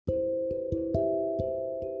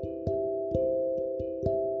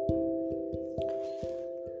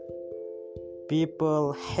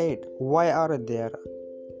People hate why are there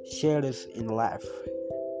shades in life,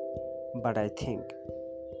 but I think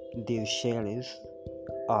these shades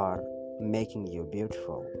are making you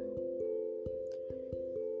beautiful.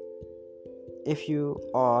 If you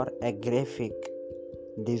are a graphic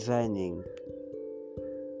designing,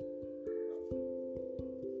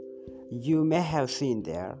 you may have seen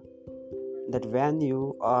there that when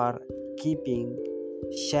you are keeping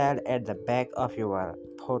shade at the back of your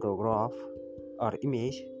photograph or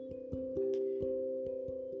image,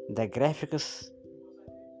 the graphics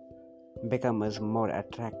becomes more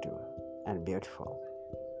attractive and beautiful.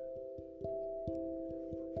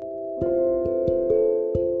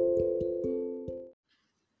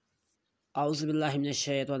 أعوذ بالله من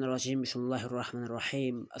الشيطان الرجيم بسم الله الرحمن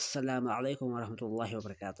الرحيم السلام عليكم ورحمة الله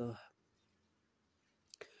وبركاته.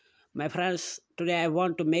 My friends, today I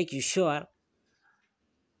want to make you sure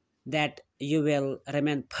that you will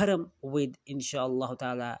remain firm with inshallah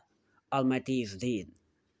ta'ala Almighty's deen,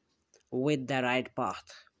 with the right path.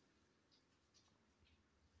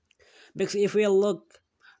 Because if we look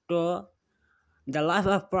to the life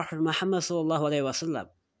of Prophet Muhammad sallallahu alaihi wasallam,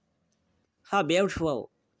 how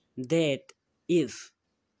beautiful that is.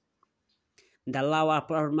 The love of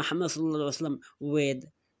Prophet Muhammad sallallahu alaihi wasallam with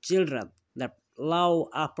children, the love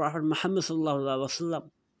of Prophet Muhammad sallallahu alaihi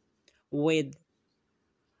wasallam with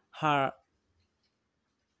her,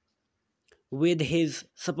 with his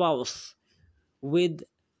spouse, with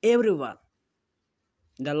everyone.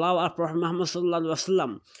 The love of Prophet Muhammad sallallahu alaihi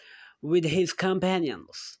wasallam with his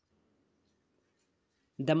companions.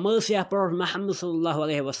 The mercy of Prophet Muhammad sallallahu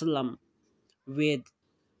alaihi wasallam with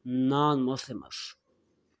non-Muslims.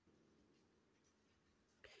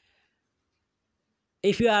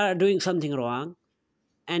 If you are doing something wrong,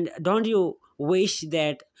 and don't you wish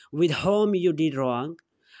that with whom you did wrong,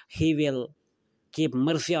 he will keep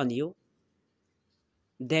mercy on you?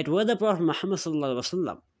 That was the Prophet Muhammad sallallahu alaihi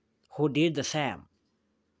wasallam who did the same.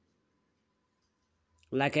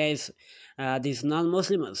 Like as these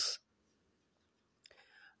non-Muslims,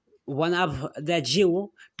 one of the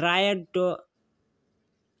Jew tried to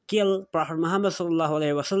kill Prophet Muhammad sallallahu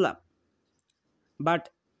alaihi wasallam, but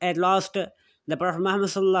at last the Prophet Muhammad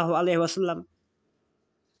sallallahu alaihi wasallam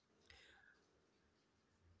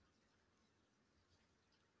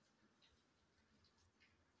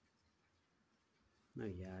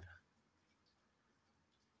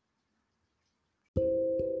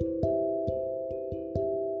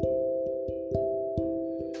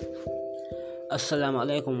Assalamu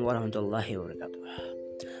alaikum wa rahmatullahi wa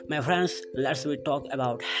barakatuh. My friends, let's we talk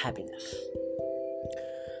about happiness.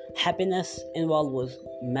 Happiness involves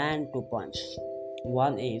man 2 points.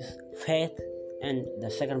 One is faith and the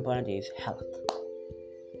second point is health.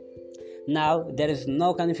 Now there is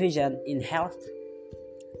no confusion in health.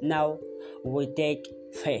 Now we take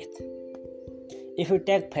faith. If we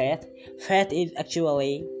take faith, faith is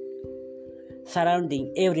actually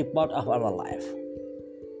surrounding every part of our life.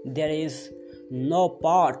 There is no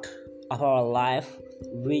part of our life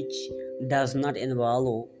which does not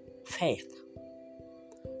involve faith.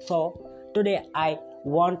 So today I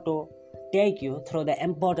want to take you through the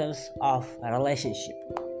importance of a relationship.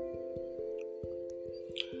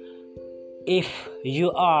 If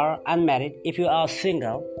you are unmarried, if you are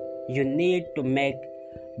single, you need to make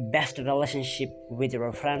best relationship with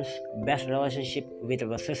your friends, best relationship with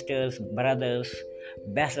your sisters, brothers,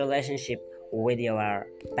 best relationship with your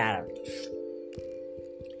parents.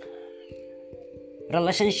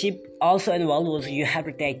 Relationship also involves you have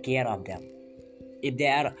to take care of them. If they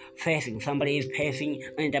are somebody is facing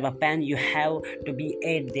any type of pain, you have to be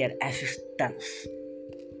at their assistance.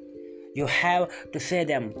 You have to say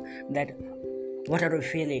them that, what are you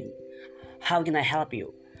feeling? How can I help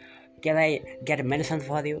you? Can I get medicine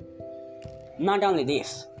for you? Not only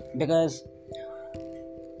this, because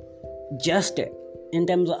just in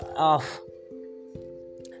terms of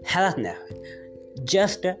health,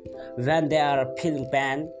 just when they are feeling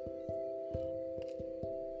pain,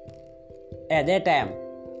 at that time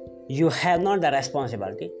you have not the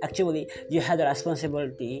responsibility. Actually, you have the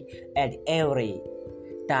responsibility at every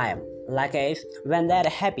time. Like as when they are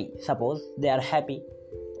happy, suppose they are happy,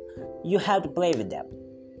 you have to play with them.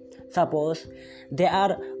 Suppose they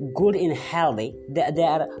are good in healthy, they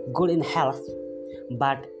are good in health,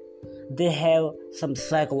 but they have some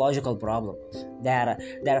psychological problems. They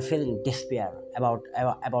are feeling despair about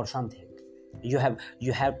something. You have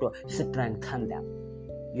to strengthen them.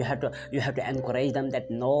 You have to encourage them that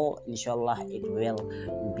no, inshallah, it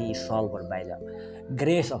will be solved by the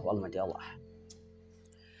grace of Almighty Allah.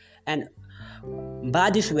 And By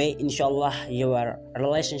this way, inshallah, your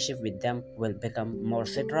relationship with them will become more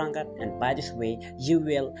stronger, and by this way, you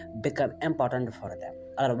will become important for them.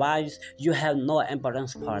 Otherwise, you have no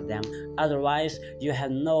importance for them. Otherwise, you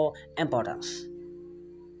have no importance.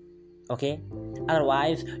 Okay?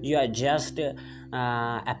 Otherwise, you are just a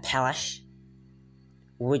palace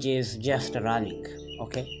which is just running.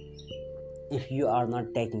 Okay? If you are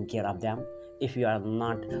not taking care of them, if you are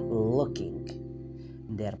not looking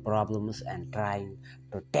their problems and trying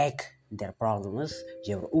to take their problems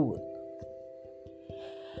your own.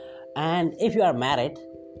 And if you are married,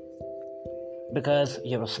 because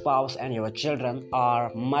your spouse and your children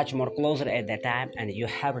are much more closer at that time, and you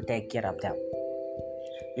have to take care of them.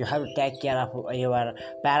 You have to take care of your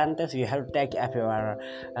parents, you have to take care of your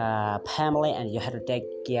family, and you have to take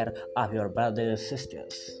care of your brothers and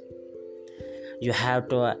sisters. You have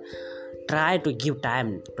to try to give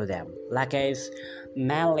time to them, like as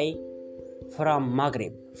mainly from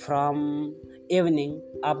Maghrib, from evening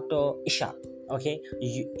up to Isha. Okay,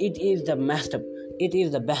 it is the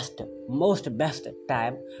best, most best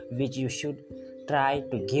time which you should try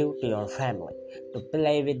to give to your family, to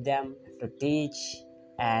play with them, to teach,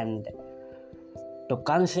 and to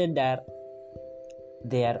consider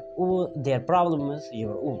their problems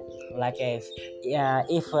your own. Like if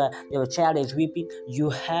your child is weeping, you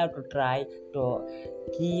have to try to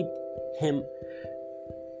keep him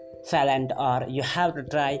silent, or you have to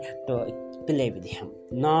try to play with him.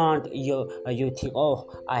 Not you think, oh,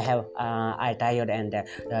 I tired, and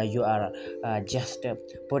you are just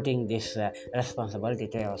putting this responsibility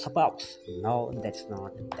to your spouse. No, that's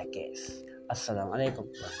not the case. Assalamu alaikum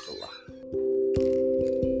warahmatullah.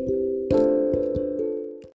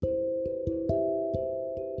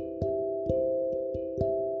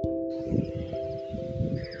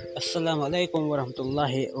 Assalamu alaikum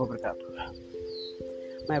warahmatullahi wabarakatuh.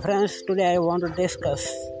 My friends, today I want to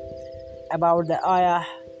discuss about the ayah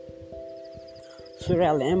Surah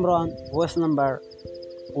Al-Imran, verse number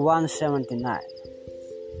 179,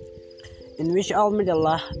 in which Almighty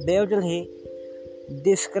Allah beautifully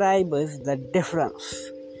describes the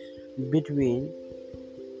difference between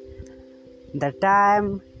the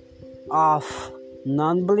time of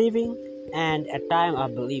non-believing and a time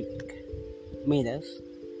of believing. Means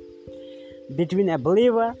between a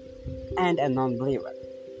believer and a non-believer.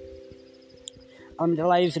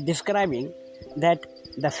 Allah is describing that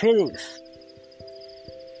the feelings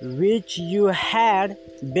which you had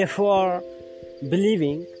before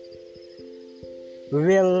believing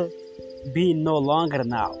will be no longer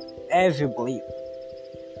now as you believe.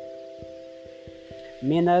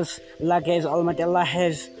 Means, like as Almighty Allah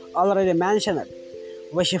has already mentioned,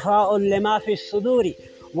 وَشِفَاءٌ لِمَا فِي الصُّدُورِ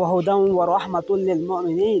وَهُدًى وَرَحْمَةٌ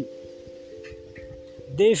لِلْمُؤْمِنِينَ.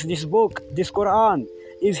 This book, this Quran,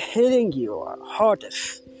 is healing your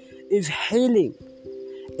hearts, is healing,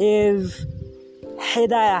 is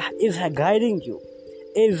hidayah, is guiding you,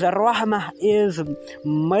 is rahmah, is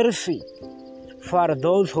mercy for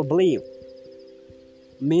those who believe.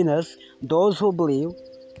 Means those who believe,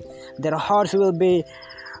 their hearts will be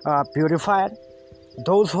purified.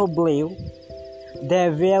 Those who believe, they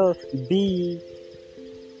will be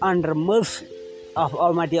under mercy of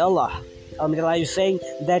Almighty Allah. Almighty Allah is saying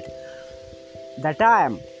that the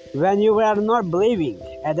time when you were not believing,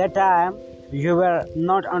 at that time you were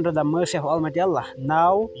not under the mercy of Almighty Allah.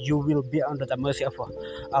 Now you will be under the mercy of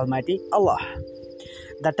Almighty Allah.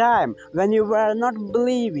 The time when you were not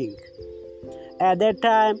believing, at that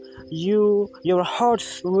time your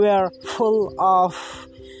hearts were full of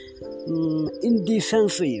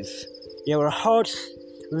indecencies. Your hearts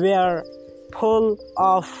were full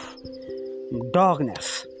of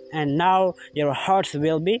darkness. And now your hearts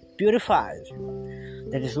will be purified.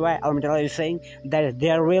 That is why Almighty Allah is saying that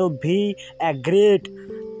there will be a great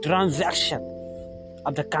transaction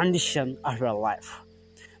of the condition of your life.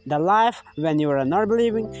 The life when you are not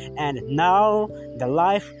believing, and now the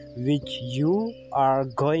life which you are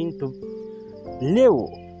going to live,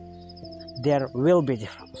 there will be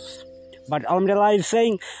difference. But Almighty Allah is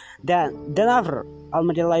saying that then after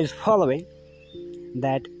Almighty Allah is following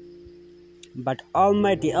that, but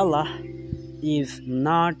Almighty Allah is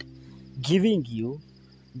not giving you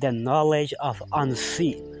the knowledge of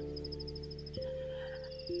unseen.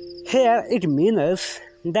 Here it means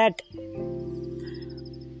that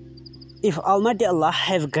if Almighty Allah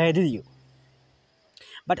has guided you,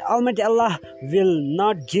 but Almighty Allah will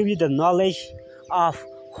not give you the knowledge of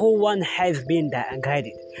who one has been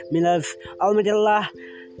guided. Means Almighty Allah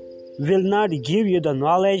will not give you the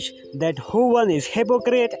knowledge that who one is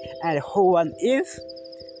hypocrite and who one is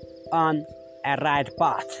on a right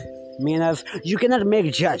path. Means you cannot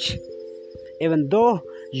make judge Even though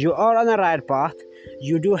you are on the right path,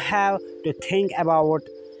 you do have to think about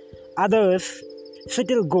others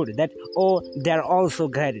still good, that oh, they're also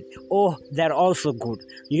great, oh, they're also good.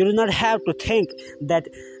 You do not have to think that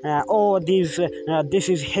oh, this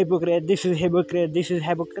is hypocrite, this is hypocrite, this is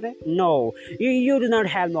hypocrite. No, you do not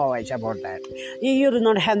have knowledge about that. You do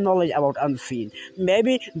not have knowledge about unseen.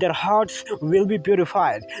 Maybe their hearts will be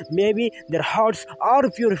purified, maybe their hearts are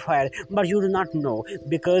purified, but you do not know,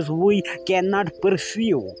 because we cannot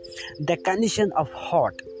perceive the condition of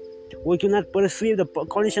heart. We cannot perceive the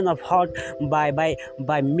condition of heart by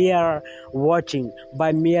mere watching,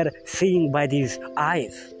 by mere seeing by these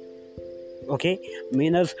eyes. Okay,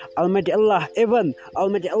 means Almighty Allah, even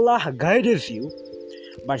Almighty Allah guides you,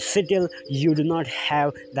 but still you do not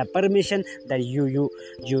have the permission that you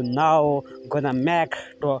now gonna make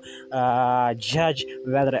to judge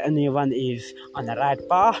whether anyone is on the right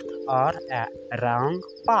path or a wrong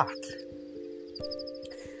path.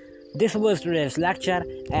 This was today's lecture,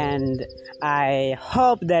 and I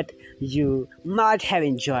hope that you might have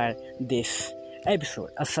enjoyed this episode.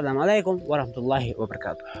 Assalamu alaikum warahmatullahi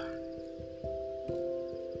wabarakatuh.